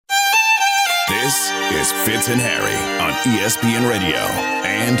This is Fitz and Harry on ESPN Radio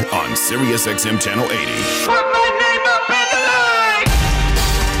and on SiriusXM Channel 80. Put my name up in the line!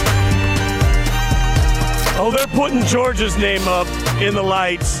 Oh, they're putting Georgia's name up in the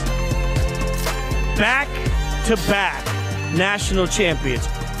lights. Back-to-back national champions,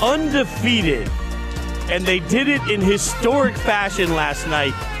 undefeated. And they did it in historic fashion last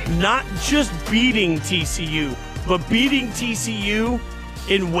night, not just beating TCU, but beating TCU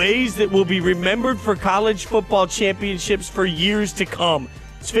in ways that will be remembered for college football championships for years to come.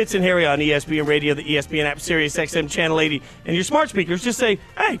 It's Fitz and Harry on ESPN Radio, the ESPN app, SiriusXM Channel 80. And your smart speakers just say,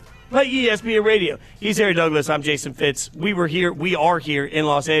 hey, play ESPN Radio. He's Harry Douglas. I'm Jason Fitz. We are here in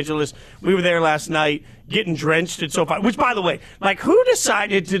Los Angeles. We were there last night getting drenched at SoFi, which, by the way, like, who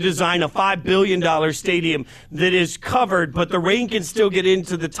decided to design a $5 billion stadium that is covered, but the rain can still get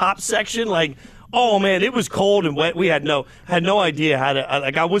into the top section? Like, oh, man, it was cold and wet. We had no idea how to,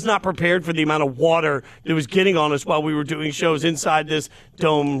 I was not prepared for the amount of water that was getting on us while we were doing shows inside this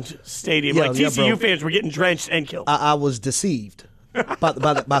domed stadium. TCU fans were getting drenched and killed. I was deceived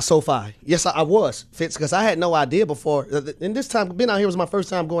by SoFi. Yes, I was, Fitz, because I had no idea before. And this time, being out here was my first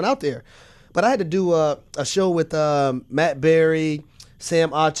time going out there. But I had to do a show with Matt Berry,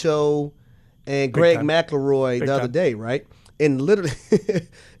 Sam Acho, and Greg McElroy the other day, right? And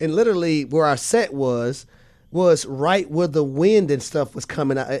literally where our set was right where the wind and stuff was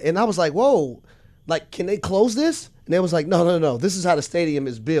coming out. And I was like, whoa, like, can they close this? And they was like, no. This is how the stadium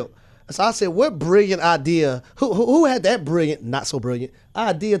is built. So I said, what brilliant idea. Who had that brilliant, not so brilliant,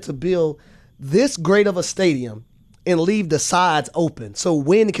 idea to build this great of a stadium and leave the sides open so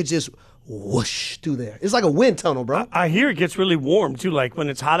wind could just whoosh through there? It's like a wind tunnel, bro. I hear it gets really warm, too. Like, when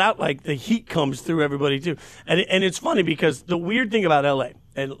it's hot out, like, the heat comes through everybody, too. And it's funny because the weird thing about L.A.,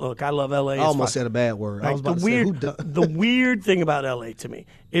 and look, I love L.A. I almost said a bad word. I was about to say, who does? The weird thing about L.A. to me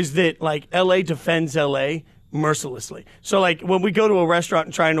is that, like, L.A. defends L.A. mercilessly. So, like, when we go to a restaurant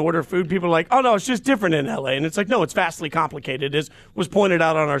and try and order food, people are like, oh, no, it's just different in L.A. And it's like, no, it's vastly complicated. As was pointed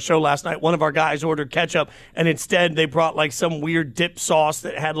out on our show last night, one of our guys ordered ketchup, and instead they brought, like, some weird dip sauce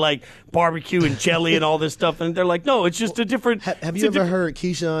that had, like, barbecue and jelly and all this stuff. And they're like, no, it's just a different... Have you ever heard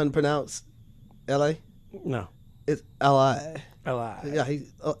Keyshawn pronounce L.A.? No. It's L.I. L.I.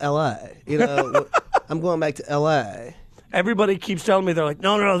 Yeah, L.I. You know, I'm going back to L.I. Everybody keeps telling me, they're like,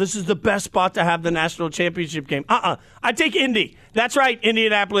 no, this is the best spot to have the national championship game. I take Indy. That's right,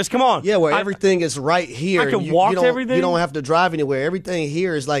 Indianapolis. Come on. Yeah, where everything is right here. I can walk to everything. You don't have to drive anywhere. Everything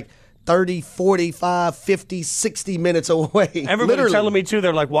here is like 30, 45, 50, 60 minutes away. Everybody's telling me, too,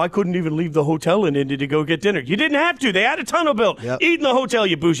 they're like, well, I couldn't even leave the hotel in Indy to go get dinner. You didn't have to. They had a tunnel built. Yep. Eat in the hotel,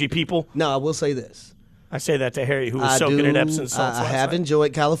 you bougie people. No, I will say this. I say that to Harry, who was soaking in Epsom salts I have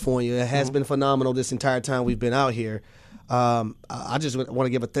enjoyed California. It has been phenomenal this entire time we've been out here. I just want to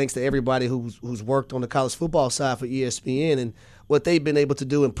give a thanks to everybody who's worked on the college football side for ESPN and what they've been able to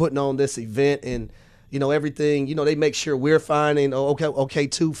do in putting on this event and, you know, everything. You know, they make sure we're finding okay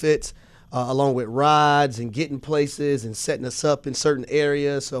too, Fitz, along with rides and getting places and setting us up in certain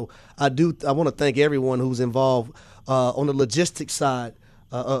areas. So I want to thank everyone who's involved on the logistics side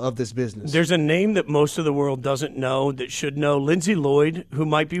of this business. There's a name that most of the world doesn't know that should know. Lindsay Lloyd, who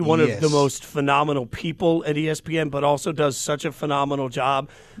might be one of the most phenomenal people at ESPN, but also does such a phenomenal job,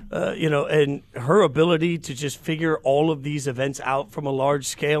 and her ability to just figure all of these events out from a large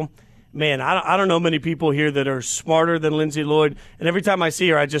scale. Man, I don't know many people here that are smarter than Lindsay Lloyd. And every time I see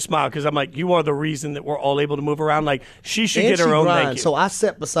her, I just smile because I'm like, you are the reason that we're all able to move around. Like, she should get her own thank you. So I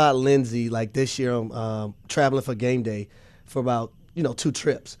sat beside Lindsay like this year, traveling for game day for about 2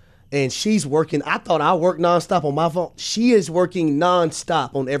 trips. And she's working. I thought I worked nonstop on my phone. She is working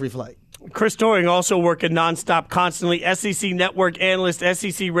nonstop on every flight. Chris Doering also working nonstop constantly. SEC Network analyst,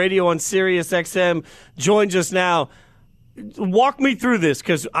 SEC Radio on SiriusXM, joins us now. Walk me through this,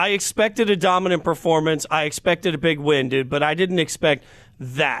 because I expected a dominant performance. I expected a big win, dude, but I didn't expect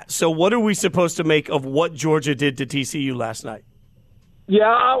that. So what are we supposed to make of what Georgia did to TCU last night? Yeah,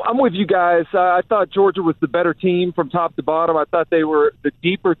 I'm with you guys. I thought Georgia was the better team from top to bottom. I thought they were the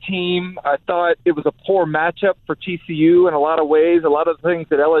deeper team. I thought it was a poor matchup for TCU in a lot of ways. A lot of the things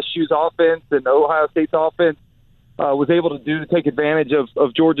that LSU's offense and Ohio State's offense was able to do to take advantage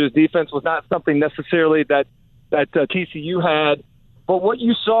of Georgia's defense was not something necessarily that TCU had. But what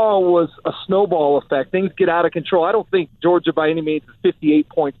you saw was a snowball effect. Things get out of control. I don't think Georgia by any means is 58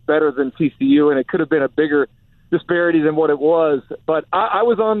 points better than TCU, and it could have been a bigger disparity than what it was. But I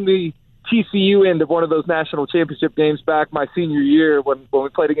was on the TCU end of one of those national championship games back my senior year when we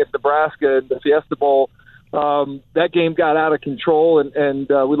played against Nebraska in the Fiesta Bowl. That game got out of control, and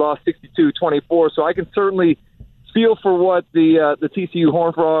we lost 62-24. So I can certainly feel for what the TCU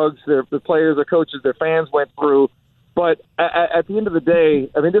Horned Frogs, their players, their coaches, their fans went through. But at the end of the day,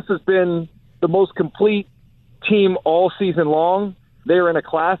 I mean, this has been the most complete team all season long. They're in a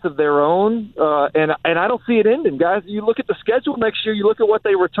class of their own, and I don't see it ending, guys. You look at the schedule next year, you look at what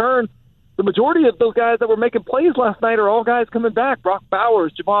they return. The majority of those guys that were making plays last night are all guys coming back. Brock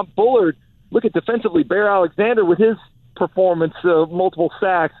Bowers, Javon Bullard. Look at defensively, Bear Alexander with his performance, multiple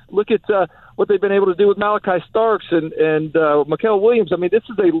sacks. Look at what they've been able to do with Malachi Starks and Mikael Williams. I mean, this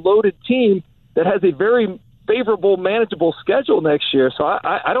is a loaded team that has a very favorable, manageable schedule next year. So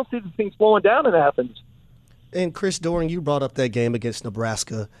I don't see the thing slowing down in Athens. And Chris Doering, you brought up that game against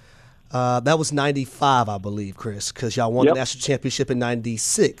Nebraska. That was 95, I believe, Chris, because y'all won the national championship in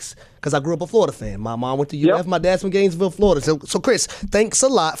 96. Because I grew up a Florida fan. My mom went to UF. My dad's from Gainesville, Florida. So, Chris, thanks a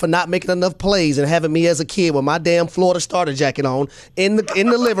lot for not making enough plays and having me as a kid with my damn Florida starter jacket on in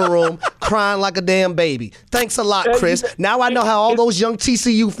the living room crying like a damn baby. Thanks a lot, Chris. Now I know how all those young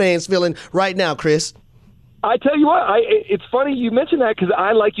TCU fans feeling right now, Chris. I tell you what, it's funny you mentioned that because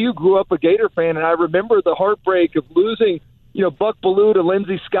I, like you, grew up a Gator fan, and I remember the heartbreak of losing, Buck Bellew to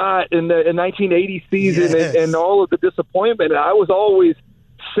Lindsey Scott in the 1980 season and all of the disappointment. And I was always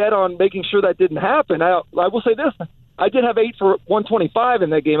set on making sure that didn't happen. I will say this. I did have 8 for 125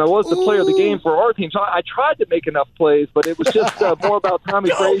 in that game. I was the player of the game for our team, so I tried to make enough plays, but it was just more about Tommy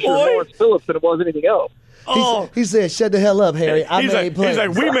Frazier and Lawrence Phillips than it was anything else. He said, shut the hell up, Harry. I made plays. He's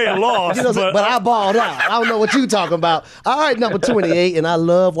like, we may have lost. But I balled out. I don't know what you talking about. All right, number 28, and I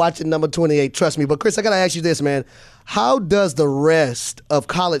love watching number 28, trust me. But, Chris, I got to ask you this, man. How does the rest of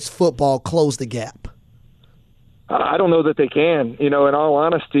college football close the gap? I don't know that they can. In all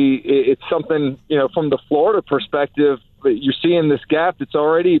honesty, it's something, from the Florida perspective, you're seeing this gap that's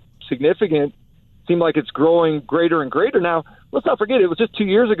already significant. Seems like it's growing greater and greater. Now, let's not forget, it was just 2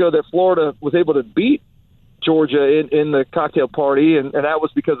 years ago that Florida was able to beat Georgia in the cocktail party, and that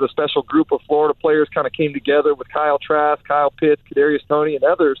was because a special group of Florida players kind of came together with Kyle Trask, Kyle Pitts, Kadarius Toney, and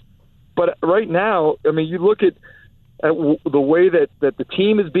others. But right now, I mean, you look at the way that the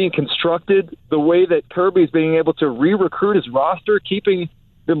team is being constructed, the way that Kirby is being able to re-recruit his roster, keeping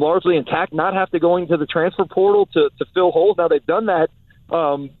them largely intact, not have to go into the transfer portal to fill holes. Now, they've done that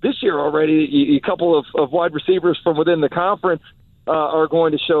this year already. A couple of wide receivers from within the conference are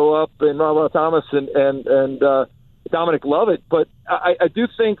going to show up, and Robert Thomas and Dominic Lovett. But I do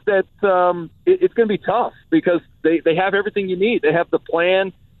think that it's going to be tough because they have everything you need. They have the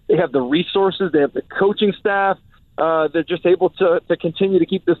plan. They have the resources. They have the coaching staff. They're just able to continue to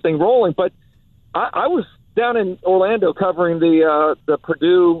keep this thing rolling. But I was down in Orlando covering the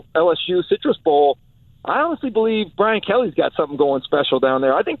Purdue LSU Citrus Bowl. I honestly believe Brian Kelly's got something going special down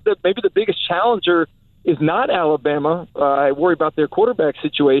there. I think that maybe the biggest challenger is not Alabama. I worry about their quarterback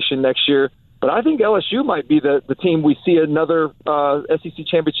situation next year. But I think LSU might be the team we see another SEC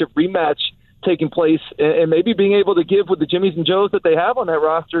championship rematch taking place and maybe being able to give with the Jimmies and Joes that they have on that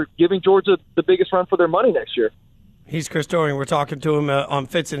roster, giving Georgia the biggest run for their money next year. He's Chris Doering. We're talking to him on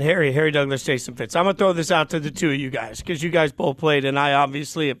Fitz and Harry Douglas, Jason Fitz. I'm going to throw this out to the two of you guys because you guys both played, and I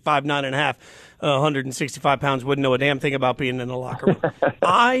obviously at 5'9.5", 165 pounds, wouldn't know a damn thing about being in the locker room.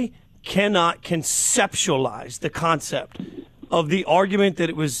 I cannot conceptualize the concept of the argument that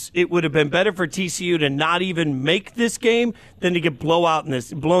it would have been better for TCU to not even make this game than to get blown out in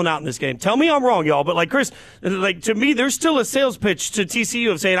this game. Tell me I'm wrong, y'all, but like Chris, to me, there's still a sales pitch to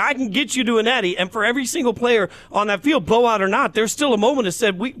TCU of saying I can get you to a natty, and for every single player on that field, blowout or not, there's still a moment that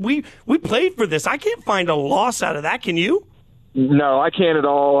said we played for this. I can't find a loss out of that. Can you? No, I can't at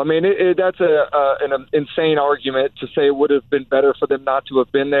all. I mean, that's an insane argument to say it would have been better for them not to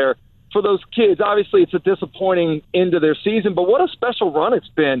have been there. For those kids, obviously it's a disappointing end to their season, but what a special run it's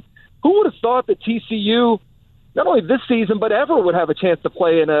been. Who would have thought that TCU, not only this season, but ever would have a chance to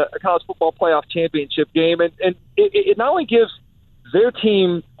play in a college football playoff championship game? And it not only gives their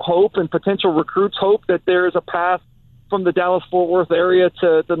team hope and potential recruits hope that there is a path from the Dallas-Fort Worth area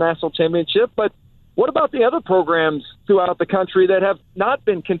to the national championship, but what about the other programs throughout the country that have not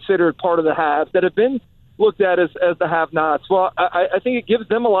been considered part of the haves, that have been looked at as the have-nots? Well, I think it gives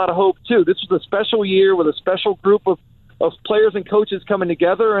them a lot of hope, too. This was a special year with a special group of players and coaches coming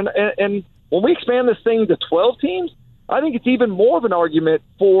together. And when we expand this thing to 12 teams, I think it's even more of an argument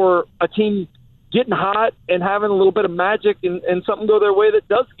for a team getting hot and having a little bit of magic and something go their way that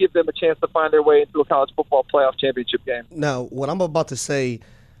does give them a chance to find their way into a college football playoff championship game. Now, what I'm about to say,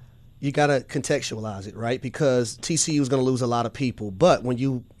 you got to contextualize it, right? Because TCU is going to lose a lot of people. But when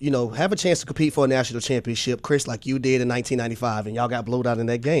you have a chance to compete for a national championship, Chris, like you did in 1995, and y'all got blowed out in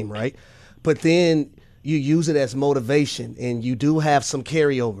that game, right? But then you use it as motivation, and you do have some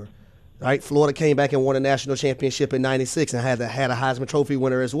carryover. Right? Florida came back and won a national championship in '96 and had a Heisman Trophy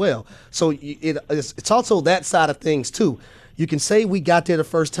winner as well. So it's also that side of things too. You can say we got there the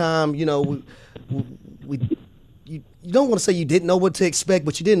first time. You know, you don't want to say you didn't know what to expect,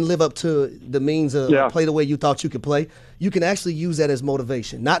 but you didn't live up to the means of play the way you thought you could play. You can actually use that as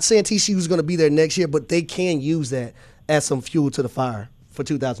motivation. Not saying TCU is going to be there next year, but they can use that as some fuel to the fire for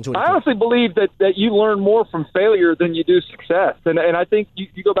 2020. I honestly believe that you learn more from failure than you do success. And I think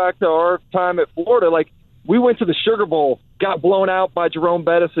you go back to our time at Florida, like we went to the Sugar Bowl, got blown out by Jerome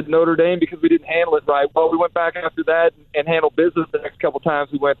Bettis at Notre Dame because we didn't handle it right. Well, we went back after that and handled business the next couple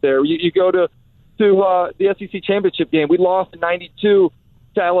times we went there. You go to the SEC championship game. We lost in 92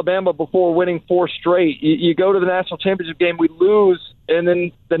 to Alabama before winning 4 straight. You go to the national championship game, we lose, and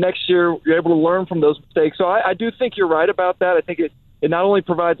then the next year you're able to learn from those mistakes. So I do think you're right about that. I think it not only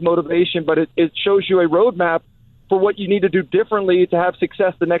provides motivation, but it shows you a roadmap for what you need to do differently to have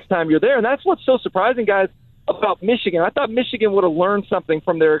success the next time you're there. And that's what's so surprising, guys, about Michigan. I thought Michigan would have learned something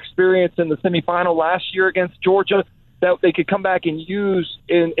from their experience in the semifinal last year against Georgia that they could come back and use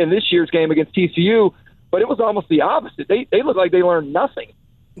in this year's game against TCU, but it was almost the opposite. They looked like they learned nothing.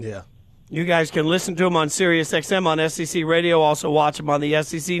 Yeah. You guys can listen to him on Sirius XM on SEC Radio. Also watch him on the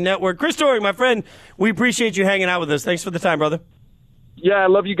SEC Network. Chris Dawg, my friend, we appreciate you hanging out with us. Thanks for the time, brother. Yeah, I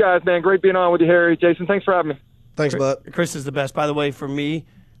love you guys, man. Great being on with you, Harry. Jason, thanks for having me. Thanks, bud. Chris is the best. By the way, for me,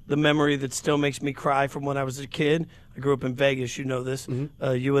 the memory that still makes me cry from when I was a kid, I grew up in Vegas, you know this,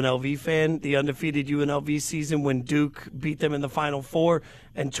 UNLV fan, the undefeated UNLV season when Duke beat them in the Final Four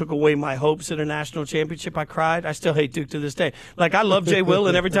and took away my hopes at a national championship. I cried. I still hate Duke to this day. Like, I love Jay Will,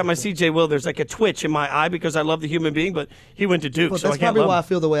 and every time I see Jay Will, there's like a twitch in my eye because I love the human being, but he went to Duke, Well, so I that's can't probably love why I him.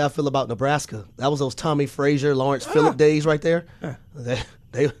 feel the way I feel about Nebraska. That was those Tommy Frazier, Lawrence Phillip days right there.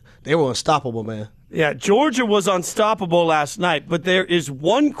 They were unstoppable, man. Yeah, Georgia was unstoppable last night, but there is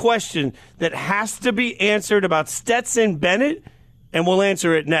one question that has to be answered about Stetson Bennett, and we'll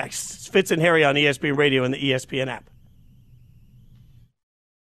answer it next. It's Fitz and Harry on ESPN Radio and the ESPN app.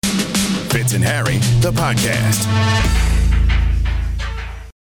 Fitz and Harry, the podcast.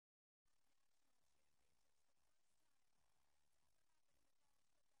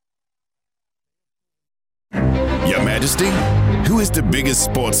 Your Majesty, who is the biggest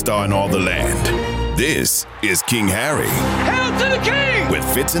sports star in all the land? This is King Harry. Hail to the king! With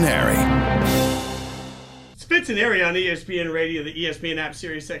Fitz and Harry. It's Fitz and Harry on ESPN Radio, the ESPN app,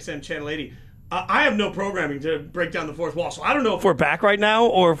 Sirius XM Channel 80. I have no programming to break down the fourth wall, so I don't know if we're back right now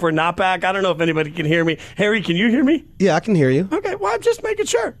or if we're not back. I don't know if anybody can hear me. Harry, can you hear me? Yeah, I can hear you. Okay, well, I'm just making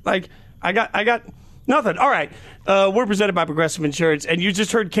sure. Like, I got nothing. All right, we're presented by Progressive Insurance, and you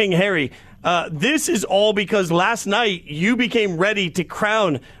just heard King Harry. This is all because last night you became ready to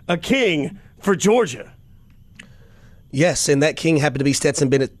crown a king for Georgia. Yes, and that king happened to be Stetson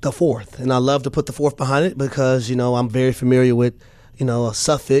Bennett the fourth, and I love to put the fourth behind it because, you know, I'm very familiar with, you know, a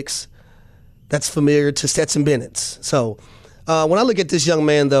suffix that's familiar to Stetson Bennett's. So when I look at this young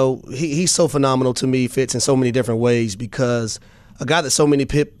man, though, he's so phenomenal to me, Fitz, in so many different ways because a guy that so many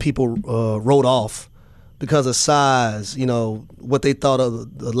people wrote off because of size, you know, what they thought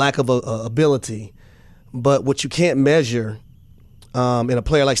of the lack of ability. But what you can't measure in a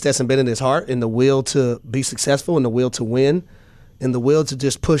player like Stetson Bennett is heart and the will to be successful and the will to win and the will to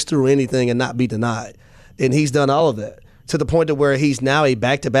just push through anything and not be denied. And he's done all of that to the point to where he's now a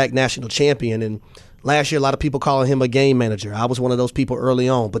back-to-back national champion. And last year, a lot of people calling him a game manager. I was one of those people early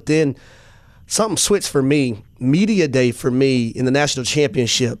on. But then something switched for me. Media day for me in the national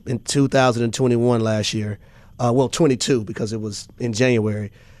championship in 2021 last year. 22 because it was in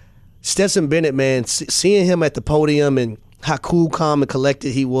January. Stetson Bennett, man, seeing him at the podium and how cool, calm, and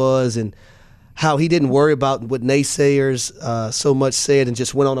collected he was and how he didn't worry about what naysayers so much said and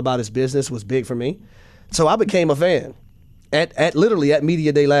just went on about his business was big for me. So I became a fan at literally at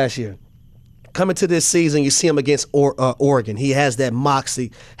Media Day last year. Coming to this season, you see him against Oregon. He has that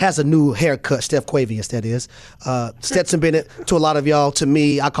moxie, has a new haircut, Steph Quavius, that is. Stetson Bennett, to a lot of y'all, to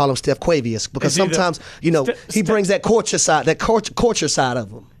me, I call him Steph Quavius because sometimes, you know, he brings that culture side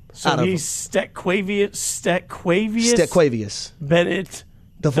of him. So he's Stet Quavius Bennett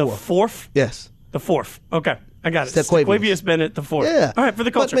the fourth? Yes. The fourth. Okay, I got it. Stet Quavius Bennett the fourth. Yeah. All right, for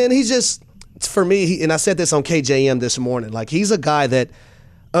the culture. But, man, he's just, for me, and I said this on KJM this morning, like he's a guy that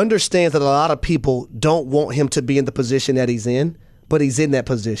understands that a lot of people don't want him to be in the position that he's in, but he's in that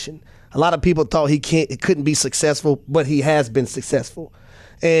position. A lot of people thought he couldn't be successful, but he has been successful.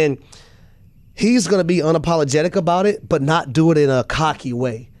 And he's going to be unapologetic about it, but not do it in a cocky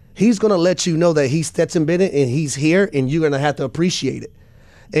way. He's going to let you know that he's Stetson Bennett and he's here and you're going to have to appreciate it.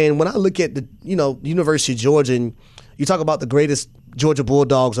 And when I look at the, University of Georgia and, you talk about the greatest Georgia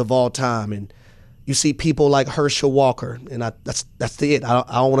Bulldogs of all time, and you see people like Herschel Walker, and that's it. I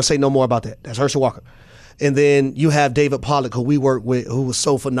don't want to say no more about that. That's Herschel Walker. And then you have David Pollock, who we worked with, who was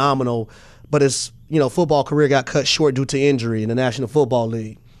so phenomenal, but his football career got cut short due to injury in the National Football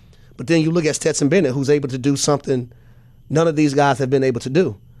League. But then you look at Stetson Bennett, who's able to do something none of these guys have been able to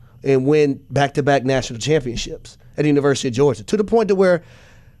do, and win back-to-back national championships at the University of Georgia, to the point to where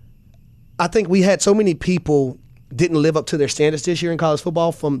I think we had so many people didn't live up to their standards this year in college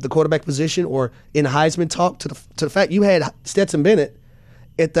football, from the quarterback position or in Heisman talk to the fact you had Stetson Bennett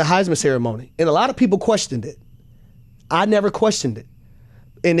at the Heisman ceremony. And a lot of people questioned it. I never questioned it.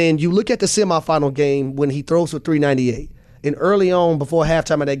 And then you look at the semifinal game when he throws for 398. And early on, before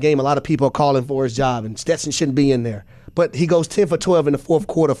halftime of that game, a lot of people are calling for his job, and Stetson shouldn't be in there. But he goes 10 for 12 in the fourth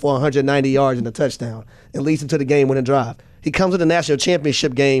quarter for 190 yards and a touchdown and leads him to the game-winning drive. He comes to the national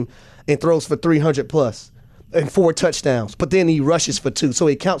championship game and throws for 300+ and 4 touchdowns. But then he rushes for 2, so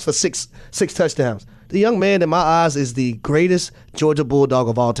he counts for six touchdowns. The young man, in my eyes, is the greatest Georgia Bulldog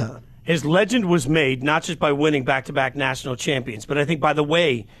of all time. His legend was made not just by winning back-to-back national champions, but I think by the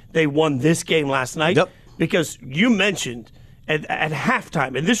way they won this game last night. Yep. Because you mentioned at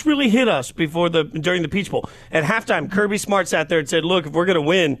halftime, and this really hit us during the Peach Bowl. At halftime, Kirby Smart sat there and said, look, if we're going to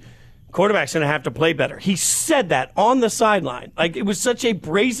win, quarterback's going to have to play better. He said that on the sideline. Like, it was such a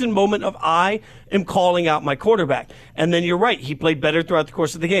brazen moment of, I am calling out my quarterback. And then you're right, he played better throughout the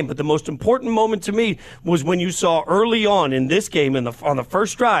course of the game. But the most important moment to me was when you saw early on in this game, on the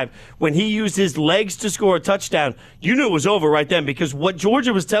first drive, when he used his legs to score a touchdown. You knew it was over right then, because what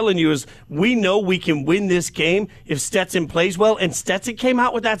Georgia was telling you is, we know we can win this game if Stetson plays well. And Stetson came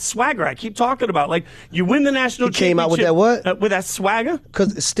out with that swagger I keep talking about. Like, you win the national championship. He came out with that what? With that swagger.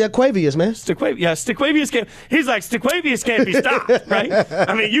 Because Stetquavius, man. Stetquavius can't. He's like, Stetquavius can't be stopped, right?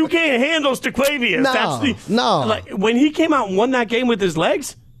 I mean, you can't handle Stetquavius. No. Like, when he came out and won that game with his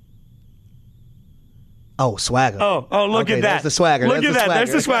legs. Oh, swagger. Oh, look at that. That's the swagger. Look at that.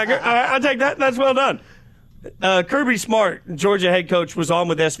 That's the swagger. All right, I'll take that. That's well done. Kirby Smart, Georgia head coach, was on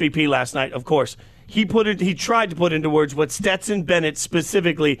with SVP last night, of course. He tried to put into words what Stetson Bennett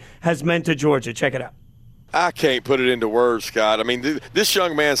specifically has meant to Georgia. Check it out. I can't put it into words, Scott. I mean, this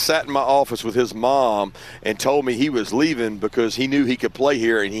young man sat in my office with his mom and told me he was leaving because he knew he could play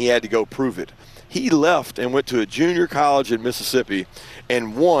here and he had to go prove it. He left and went to a junior college in Mississippi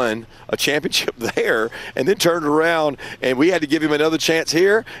and won a championship there, and then turned around and we had to give him another chance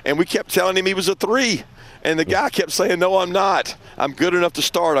here, and we kept telling him he was a 3. And the guy kept saying, no, I'm not. I'm good enough to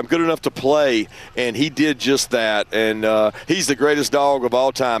start. I'm good enough to play. And he did just that. And he's the greatest dog of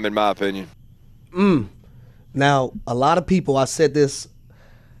all time, in my opinion. Now, a lot of people, I said this.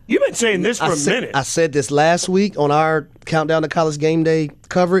 You've been saying this for a minute. I said this last week on our Countdown to College Game Day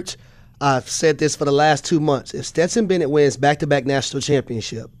coverage. I've said this for the last 2 months. If Stetson Bennett wins back-to-back national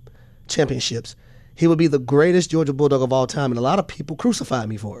championships, he would be the greatest Georgia Bulldog of all time. And a lot of people crucified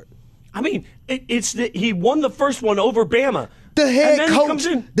me for it. I mean, he won the first one over Bama. The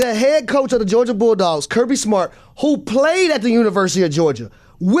head coach of the Georgia Bulldogs, Kirby Smart, who played at the University of Georgia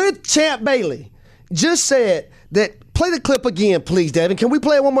with Champ Bailey, just said that. Play the clip again, please, Devin. Can we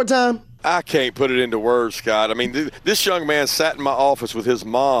play it one more time? I can't put it into words, Scott. I mean, this young man sat in my office with his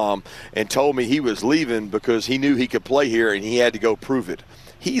mom and told me he was leaving because he knew he could play here and he had to go prove it.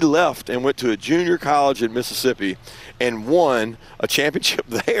 He left and went to a junior college in Mississippi and won a championship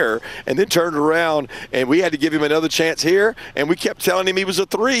there, and then turned around and we had to give him another chance here, and we kept telling him he was a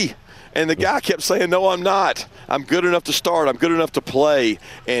 3. And the guy kept saying, no, I'm not. I'm good enough to start. I'm good enough to play.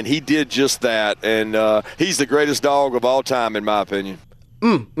 And he did just that. And he's the greatest dog of all time, in my opinion.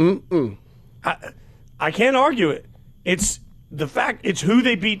 I can't argue it. It's the fact, it's who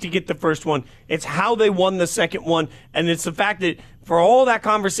they beat to get the first one. It's how they won the second one. And it's the fact that for all that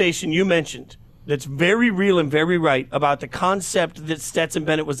conversation you mentioned, that's very real and very right about the concept that Stetson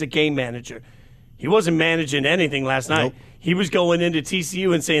Bennett was a game manager. He wasn't managing anything last night. Nope. He was going into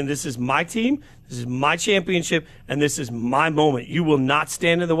TCU and saying, this is my team, this is my championship, and this is my moment. You will not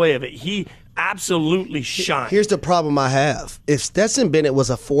stand in the way of it. He absolutely shined. Here's the problem I have. If Stetson Bennett was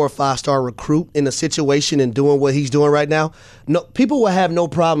a 4 or 5-star recruit in a situation and doing what he's doing right now, no, people will have no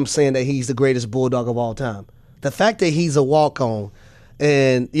problem saying that he's the greatest Bulldog of all time. The fact that he's a walk-on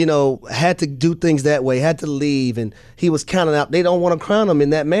and, had to do things that way, had to leave, and he was counted out, they don't want to crown him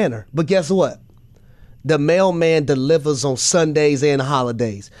in that manner. But guess what? The mailman delivers on Sundays and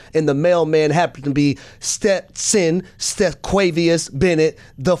holidays. And the mailman happened to be Stetquavius Bennett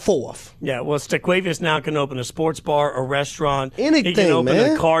the 4th. Yeah, well, Stetquavius now can open a sports bar, a restaurant. Anything, he can open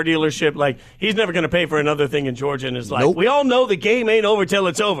man. a car dealership. Like, he's never going to pay for another thing in Georgia in his life. Nope. We all know the game ain't over till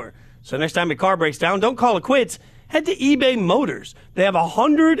it's over. So next time your car breaks down, don't call it quits. Head to eBay Motors. They have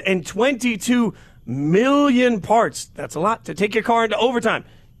 122 million parts. That's a lot to take your car into overtime.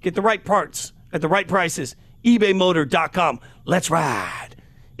 Get the right parts at the right prices. eBayMotor.com. Let's ride.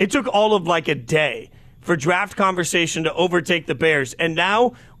 It took all of like a day for draft conversation to overtake the Bears, and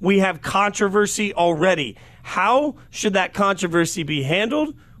now we have controversy already. How should that controversy be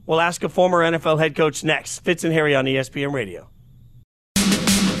handled? We'll ask a former NFL head coach next. Fitz and Harry on ESPN Radio.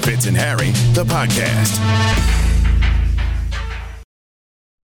 Fitz and Harry, the podcast.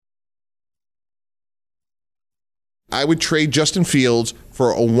 I would trade Justin Fields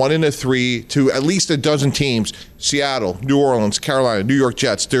for a 1 and a 3 to at least a dozen teams. Seattle, New Orleans, Carolina, New York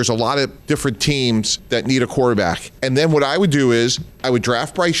Jets. There's a lot of different teams that need a quarterback. And then what I would do is I would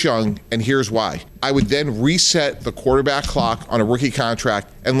draft Bryce Young, and here's why. I would then reset the quarterback clock on a rookie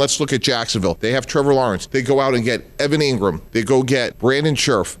contract, and let's look at Jacksonville. They have Trevor Lawrence. They go out and get Evan Ingram. They go get Brandon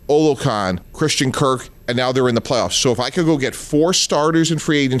Scherf, Olokun, Christian Kirk, and now they're in the playoffs. So if I could go get 4 starters in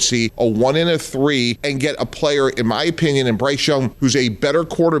free agency, a 1 and a 3, and get a player, in my opinion, in Bryce Young, who's a better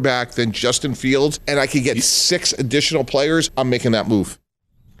quarterback than Justin Fields, and I could get 6 additional players, I'm making that move.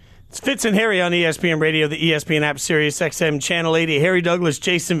 It's Fitz and Harry on ESPN Radio, the ESPN app, Sirius XM, Channel 80. Harry Douglas,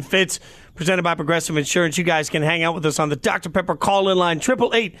 Jason Fitz, presented by Progressive Insurance. You guys can hang out with us on the Dr. Pepper call-in line,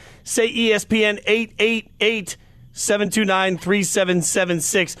 888-SAY-ESPN,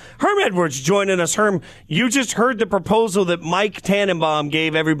 888-729-3776. Herm Edwards joining us. Herm, you just heard the proposal that Mike Tannenbaum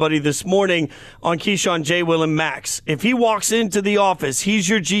gave everybody this morning on Keyshawn, J. Will, and Max. If he walks into the office, he's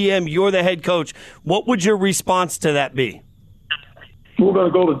your GM, you're the head coach, what would your response to that be? We're going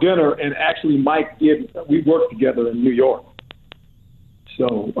to go to dinner, and actually we worked together in New York.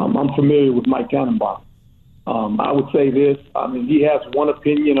 So I'm familiar with Mike Tannenbaum. I would say this. I mean, he has one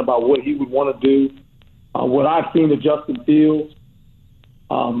opinion about what he would want to do. What I've seen of Justin Fields,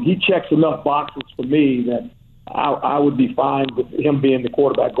 he checks enough boxes for me that I would be fine with him being the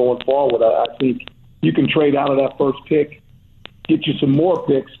quarterback going forward. I think you can trade out of that first pick, get you some more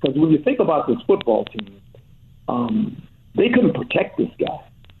picks, because when you think about this football team, they couldn't protect this guy,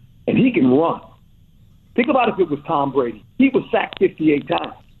 and he can run. Think about if it was Tom Brady. He was sacked 58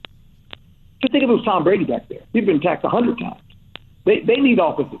 times. Just think if it was Tom Brady back there. He'd been sacked 100 times. They need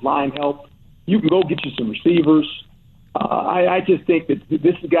offensive line help. You can go get you some receivers. I just think that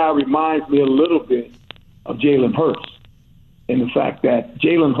this guy reminds me a little bit of Jalen Hurts, and the fact that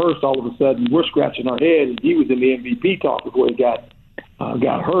Jalen Hurts, all of a sudden, we're scratching our head, and he was in the MVP talk before he got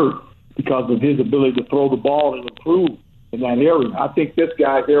hurt because of his ability to throw the ball and improve in that area. I think this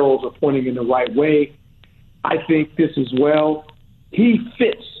guy's arrows are pointing in the right way. I think this as well. He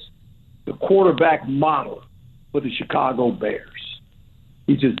fits the quarterback model for the Chicago Bears.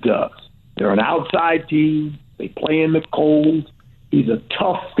 He just does. They're an outside team. They play in the cold. He's a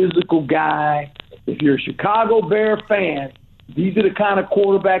tough, physical guy. If you're a Chicago Bear fan, these are the kind of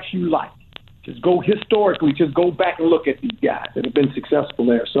quarterbacks you like. Just go back and look at these guys that have been successful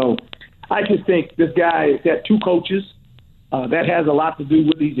there. So I just think this guy has had 2 coaches. That has a lot to do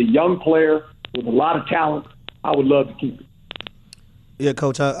with he's a young player with a lot of talent. I would love to keep him. Yeah,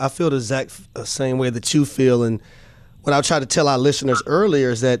 Coach, I feel the exact same way that you feel. And what I tried to tell our listeners earlier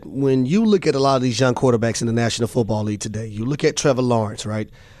is that when you look at a lot of these young quarterbacks in the National Football League today, you look at Trevor Lawrence, right,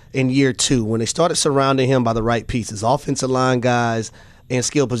 in year 2, when they started surrounding him by the right pieces, offensive line guys and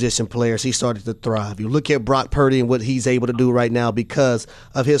skill position players, he started to thrive. You look at Brock Purdy and what he's able to do right now because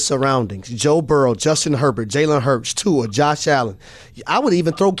of his surroundings. Joe Burrow, Justin Herbert, Jalen Hurts, Tua, Josh Allen. I would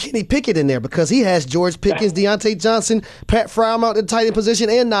even throw Kenny Pickett in there because he has George Pickens, Deontay Johnson, Pat Frymouth at the tight end position,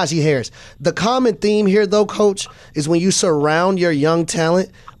 and Najee Harris. The common theme here, though, Coach, is when you surround your young talent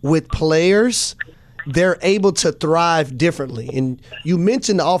with players, they're able to thrive differently. And you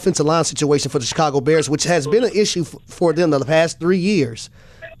mentioned the offensive line situation for the Chicago Bears, which has been an issue for them the past 3 years.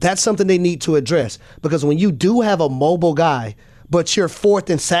 That's something they need to address because when you do have a mobile guy, but you're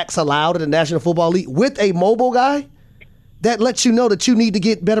 4th in sacks allowed in the National Football League with a mobile guy, that lets you know that you need to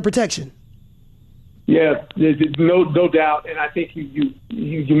get better protection. Yeah, there's no doubt. And I think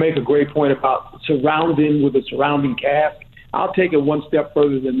you make a great point about surrounding with a surrounding cast. I'll take it one step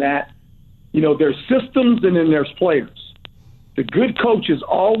further than that. You know, there's systems and then there's players. The good coaches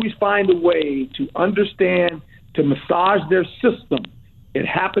always find a way to understand, to massage their system. It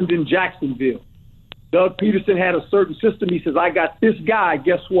happened in Jacksonville. Doug Peterson had a certain system. He says, I got this guy.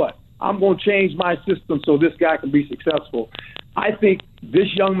 Guess what? I'm going to change my system so this guy can be successful. I think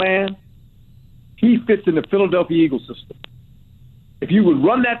this young man, he fits in the Philadelphia Eagles system. If you would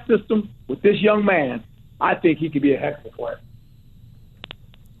run that system with this young man, I think he could be a heck of a player.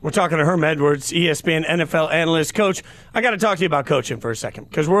 We're talking to Herm Edwards, ESPN NFL analyst. Coach, I got to talk to you about coaching for a second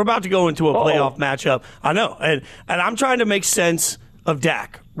because we're about to go into a playoff matchup. I know, and I'm trying to make sense of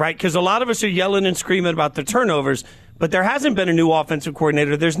Dak, right? Because a lot of us are yelling and screaming about the turnovers, but there hasn't been a new offensive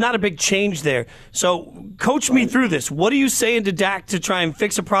coordinator. There's not a big change there. So coach me through this. What are you saying to Dak to try and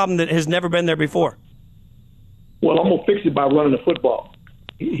fix a problem that has never been there before? Well, I'm going to fix it by running the football.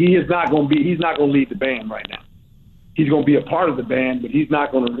 He's not going to lead the band right now. He's going to be a part of the band, but he's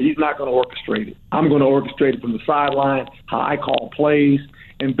not going to orchestrate it. I'm going to orchestrate it from the sideline, how I call plays,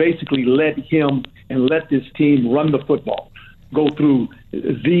 and basically let him and let this team run the football. Go through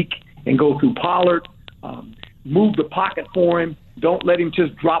Zeke and go through Pollard. Move the pocket for him. Don't let him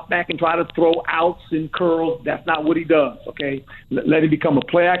just drop back and try to throw outs and curls. That's not what he does, okay? Let him become a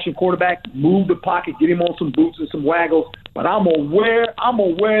play-action quarterback. Move the pocket. Get him on some boots and some waggles. But I'm gonna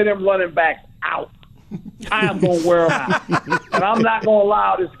wear them running backs out. I am going to wear him out. And I'm not going to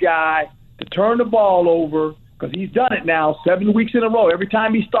allow this guy to turn the ball over because he's done it now 7 weeks in a row. Every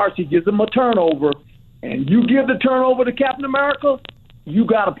time he starts, he gives them a turnover. And you give the turnover to Captain America, you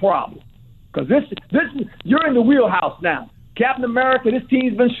got a problem. Because you're in the wheelhouse now. Captain America, this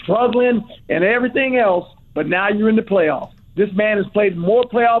team's been struggling and everything else, but now you're in the playoffs. This man has played more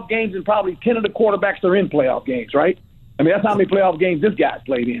playoff games than probably 10 of the quarterbacks that are in playoff games, right? I mean, that's how many playoff games this guy's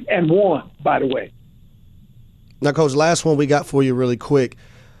played in, and won, by the way. Now, Coach, last one we got for you really quick.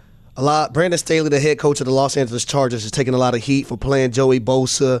 Brandon Staley, the head coach of the Los Angeles Chargers, is taking a lot of heat for playing Joey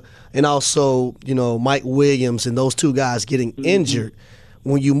Bosa and also, Mike Williams and those two guys getting injured.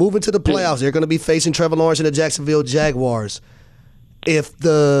 When you move into the playoffs, they're going to be facing Trevor Lawrence and the Jacksonville Jaguars. If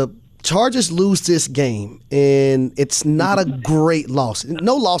the Chargers lose this game and it's not a great loss,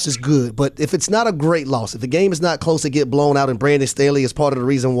 no loss is good, but if it's not a great loss, if the game is not close to get blown out and Brandon Staley is part of the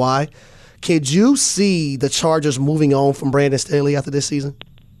reason why, could you see the Chargers moving on from Brandon Staley after this season?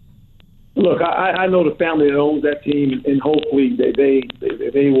 Look, I know the family that owns that team, and hopefully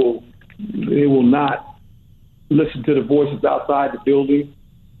they will not listen to the voices outside the building.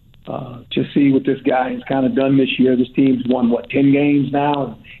 To see what this guy has kind of done this year. This team's won 10 games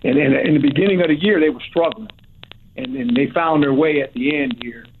now, and in the beginning of the year they were struggling, and they found their way at the end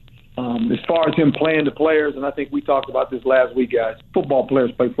here. As far as him playing the players, and I think we talked about this last week, guys. Football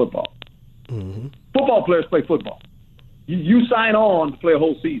players play football. Mm-hmm. Football players play football. You sign on to play a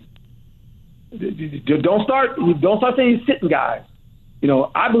whole season. Don't start saying you're sitting guys.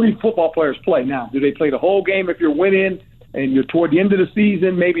 I believe football players play. Now, do they play the whole game if you're winning and you're toward the end of the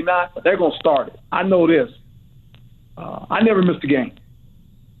season? Maybe not, but they're going to start it. I know this. I never missed a game.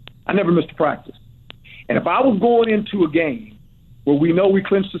 I never missed a practice. And if I was going into a game where we know we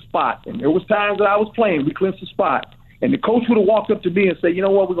clinched the spot, and there was times that I was playing, we clinched the spot, and the coach would have walked up to me and said, you know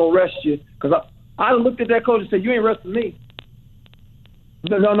what, we're going to rest you. Because I looked at that coach and said, you ain't resting me.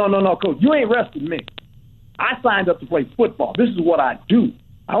 No, coach. You ain't resting me. I signed up to play football. This is what I do.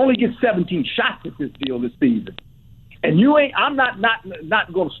 I only get 17 shots at this deal this season. And I'm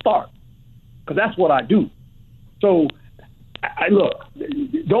not going to start because that's what I do. So, look,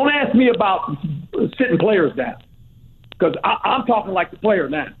 don't ask me about sitting players down because I'm talking like the player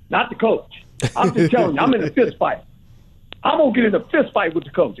now, not the coach. I'm just telling you, I'm in a fist fight. I'm going to get in a fist fight with the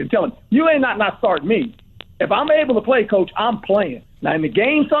coach and tell him, you ain't not starting me. If I'm able to play, coach, I'm playing. Now, in the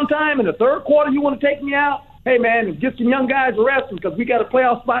game sometime, in the third quarter, you want to take me out? Hey, man, get some young guys resting because we got a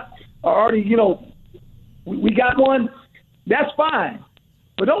playoff spot already, we got one. That's fine.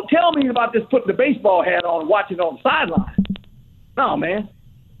 But don't tell me about this putting the baseball hat on and watching it on the sideline. No, man.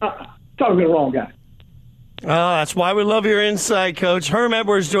 Talking to the wrong guy. Oh, that's why we love your insight, Coach. Herm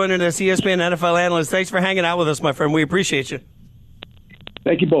Edwards joining us, ESPN NFL analyst. Thanks for hanging out with us, my friend. We appreciate you.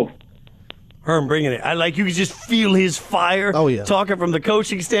 Thank you both. Herm bringing it. You can just feel his fire. Oh, yeah. Talking from the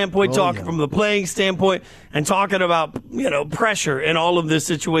coaching standpoint, talking from the playing standpoint, and talking about, pressure in all of this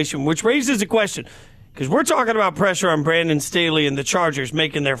situation, which raises a question. Because we're talking about pressure on Brandon Staley and the Chargers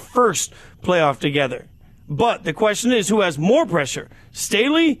making their first playoff together. But the question is, who has more pressure,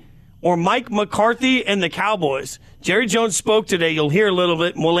 Staley or Mike McCarthy and the Cowboys? Jerry Jones spoke today. You'll hear a little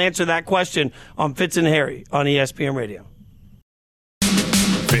bit, and we'll answer that question on Fitz and Harry on ESPN Radio.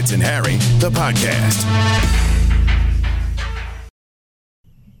 Fitz and Harry, the podcast.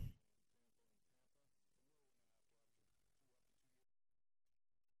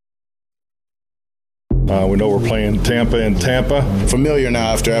 We know we're playing Tampa in Tampa. Familiar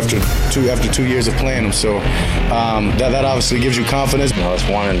now after 2 years of playing them, so that obviously gives you confidence. It's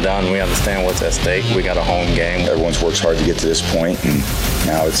one and done. We understand what's at stake. We got a home game. Everyone's worked hard to get to this point, and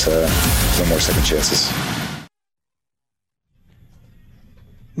now it's no more second chances.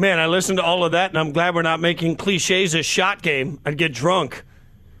 Man, I listened to all of that, and I'm glad we're not making cliches a shot game. I'd get drunk.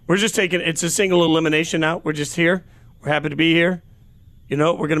 We're just it's a single elimination now. We're just here. We're happy to be here. You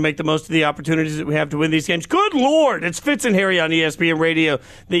know, we're going to make the most of the opportunities that we have to win these games. Good Lord. It's Fitz and Harry on ESPN Radio,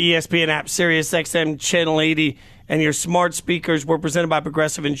 the ESPN app, Sirius XM Channel 80, and your smart speakers. We're presented by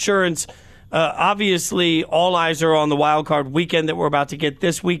Progressive Insurance. Obviously, all eyes are on the wild card weekend that we're about to get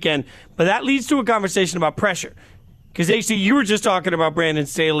this weekend, but that leads to a conversation about pressure. Because, AC, you were just talking about Brandon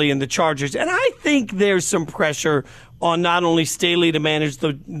Staley and the Chargers, and I think there's some pressure on not only Staley to manage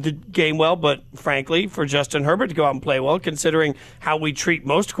the game well, but, frankly, for Justin Herbert to go out and play well, considering how we treat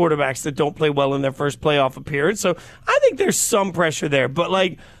most quarterbacks that don't play well in their first playoff appearance. So I think there's some pressure there.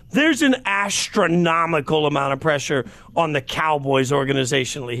 But, there's an astronomical amount of pressure on the Cowboys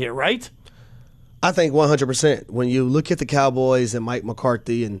organizationally here, right? I think 100%. When you look at the Cowboys and Mike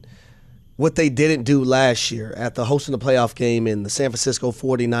McCarthy and what they didn't do last year after hosting the playoff game in the San Francisco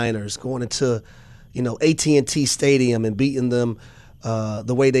 49ers, going into, AT&T Stadium and beating them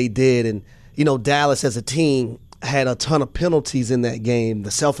the way they did. And, Dallas as a team had a ton of penalties in that game,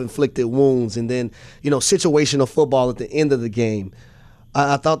 the self-inflicted wounds, and then, situational football at the end of the game.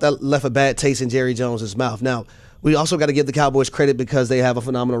 I thought that left a bad taste in Jerry Jones' mouth. Now, we also got to give the Cowboys credit because they have a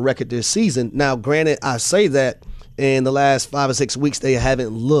phenomenal record this season. Now, granted, I say that in the last 5 or 6 weeks they haven't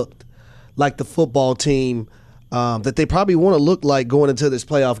looked like the football team that they probably want to look like going into this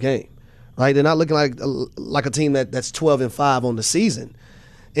playoff game, right? They're not looking like a team that's 12-5 on the season.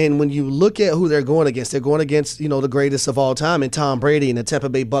 And when you look at who they're going against the greatest of all time in Tom Brady and the Tampa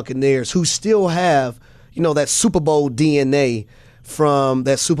Bay Buccaneers, who still have that Super Bowl DNA from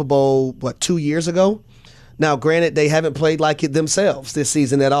that Super Bowl 2 years ago. Now, granted, they haven't played like it themselves this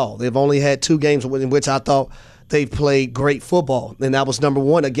season at all. They've only had 2 games in which I thought they've played great football, and that was number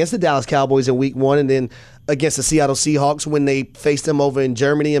 1 against the Dallas Cowboys in Week 1 and then against the Seattle Seahawks when they faced them over in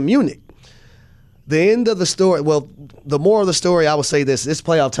Germany and Munich. The end of the story, the moral of the story, I would say this: it's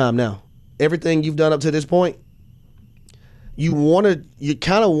playoff time now. Everything you've done up to this point, you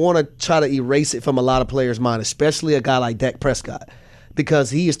kind of want to try to erase it from a lot of players' mind, especially a guy like Dak Prescott, because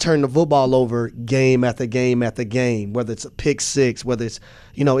he has turned the football over game after game after game, whether it's a pick six, whether it's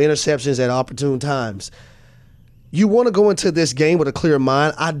interceptions at opportune times. You want to go into this game with a clear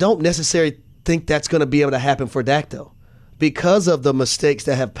mind. I don't necessarily think that's going to be able to happen for Dak, though, because of the mistakes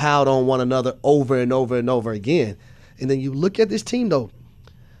that have piled on one another over and over and over again. And then you look at this team, though,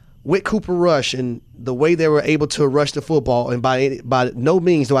 with Cooper Rush and the way they were able to rush the football, and by no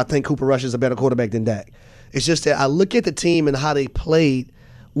means do I think Cooper Rush is a better quarterback than Dak. It's just that I look at the team and how they played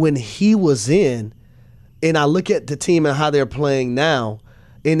when he was in, and I look at the team and how they're playing now,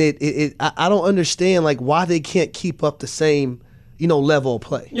 and I don't understand why they can't keep up the same level of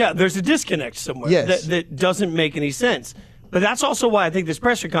play. Yeah, there's a disconnect somewhere that doesn't make any sense. But that's also why I think this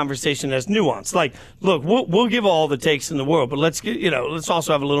pressure conversation has nuance. Look, we'll give all the takes in the world, but let's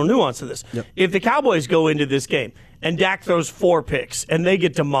also have a little nuance to this. Yep. If the Cowboys go into this game and Dak throws 4 picks and they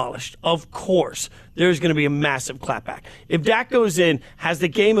get demolished, of course there's going to be a massive clapback. If Dak goes in, has the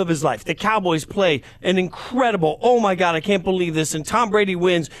game of his life, the Cowboys play an incredible, oh my God, I can't believe this, and Tom Brady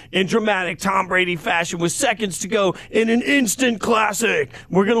wins in dramatic Tom Brady fashion with seconds to go in an instant classic,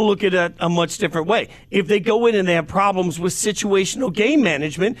 we're going to look at it a much different way. If they go in and they have problems with situational game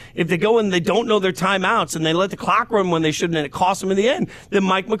management, if they go in and they don't know their timeouts and they let the clock run when they shouldn't and it costs them in the end, then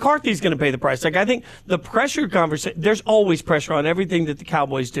Mike McCarthy's going to pay the price. I think the pressure conversation, there's always pressure on everything that the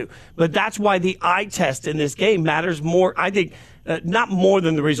Cowboys do, but that's why the eye test in this game matters more, I think, not more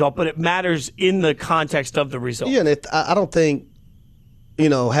than the result, but it matters in the context of the result. Yeah, and I don't think,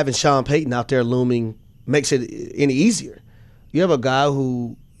 having Sean Payton out there looming makes it any easier. You have a guy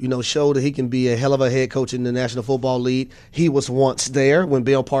who, showed that he can be a hell of a head coach in the National Football League. He was once there when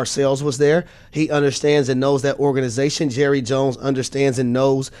Bill Parcells was there. He understands and knows that organization. Jerry Jones understands and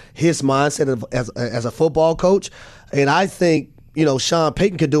knows his mindset as a football coach. And I think, Sean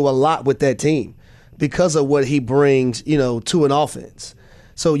Payton could do a lot with that team because of what he brings, to an offense.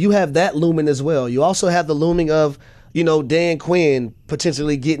 So you have that looming as well. You also have the looming of, Dan Quinn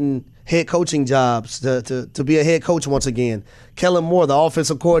potentially getting head coaching jobs to be a head coach once again. Kellen Moore, the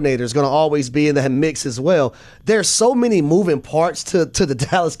offensive coordinator, is going to always be in that mix as well. There's so many moving parts to the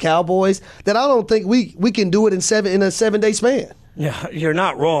Dallas Cowboys that I don't think we can do it in a 7-day span. Yeah, you're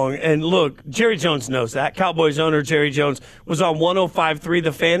not wrong. And look, Jerry Jones knows that. Cowboys owner Jerry Jones was on 105.3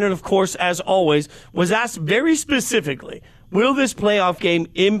 The Fan, and of course, as always, was asked very specifically, will this playoff game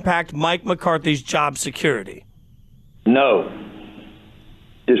impact Mike McCarthy's job security? No.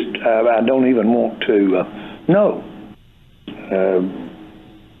 I don't even want to. No.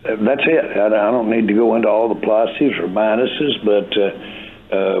 That's it. I don't need to go into all the pluses or minuses,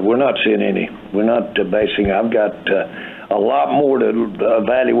 but we're not seeing any. We're not basing. I've got a lot more to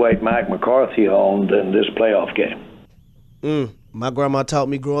evaluate Mike McCarthy on than this playoff game. My grandma taught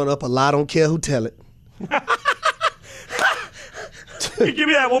me growing up, a lie don't care who tell it. Give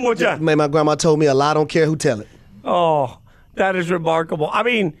me that one more time. My grandma told me, a lie don't care who tell it. Oh, that is remarkable. I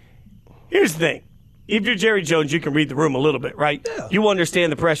mean, here's the thing. If you're Jerry Jones, you can read the room a little bit, right? Yeah. You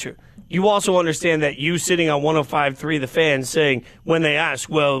understand the pressure. You also understand that you sitting on 105.3, the fans saying, when they ask,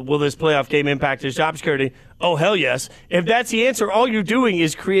 well, will this playoff game impact his job security? Oh, hell yes. If that's the answer, all you're doing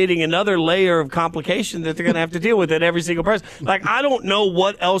is creating another layer of complication that they're going to have to deal with at every single person. Like, I don't know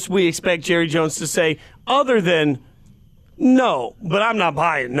what else we expect Jerry Jones to say other than no, but I'm not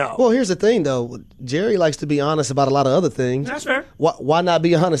buying no. Well, here's the thing, though. Jerry likes to be honest about a lot of other things. That's fair. Why not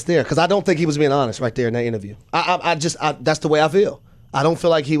be honest there? Because I don't think he was being honest right there in that interview. That's the way I feel. I don't feel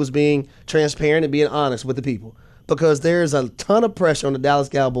like he was being transparent and being honest with the people, because there's a ton of pressure on the Dallas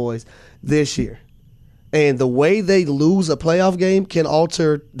Cowboys this year. And the way they lose a playoff game can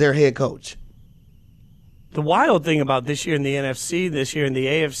alter their head coach. The wild thing about this year in the NFC, this year in the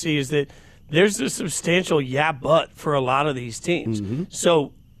AFC, is that there's a substantial but for a lot of these teams. Mm-hmm.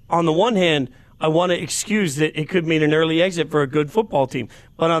 So on the one hand, I want to excuse that it could mean an early exit for a good football team.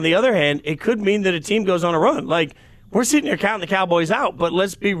 But on the other hand, it could mean that a team goes on a run. Like, we're sitting here counting the Cowboys out, but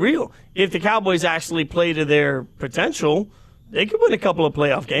let's be real. If the Cowboys actually play to their potential, they could win a couple of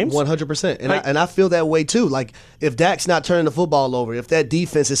playoff games. 100%. And I feel that way too. Like, if Dak's not turning the football over, if that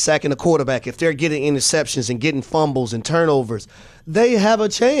defense is sacking the quarterback, if they're getting interceptions and getting fumbles and turnovers, they have a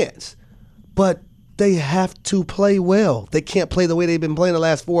chance. But they have to play well. They can't play the way they've been playing the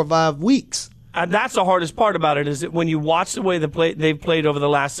last 4 or 5 weeks. And that's the hardest part about it, is that when you watch the way they've played over the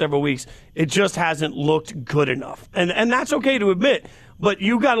last several weeks, it just hasn't looked good enough. And that's okay to admit. But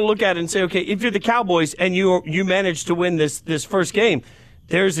you got to look at it and say, okay, if you're the Cowboys and you manage to win this first game,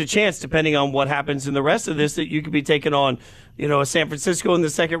 there's a chance, depending on what happens in the rest of this, that you could be taking on, a San Francisco in the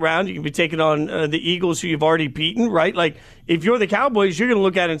second round. You can be taking on the Eagles, who you've already beaten, right? Like, if you're the Cowboys, you're going to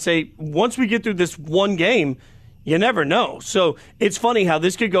look at it and say, once we get through this one game, you never know. So it's funny how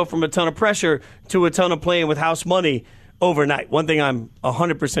this could go from a ton of pressure to a ton of playing with house money overnight. One thing I'm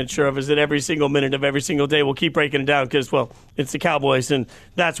 100% sure of is that every single minute of every single day we'll keep breaking it down because, well, it's the Cowboys and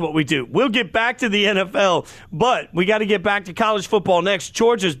that's what we do. We'll get back to the NFL, but we got to get back to college football next.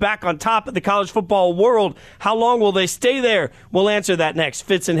 Georgia's back on top of the college football world. How long will they stay there? We'll answer that next.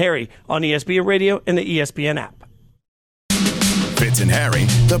 Fitz and Harry on ESPN Radio and the ESPN app. Fitz and Harry,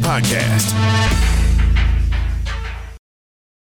 the podcast.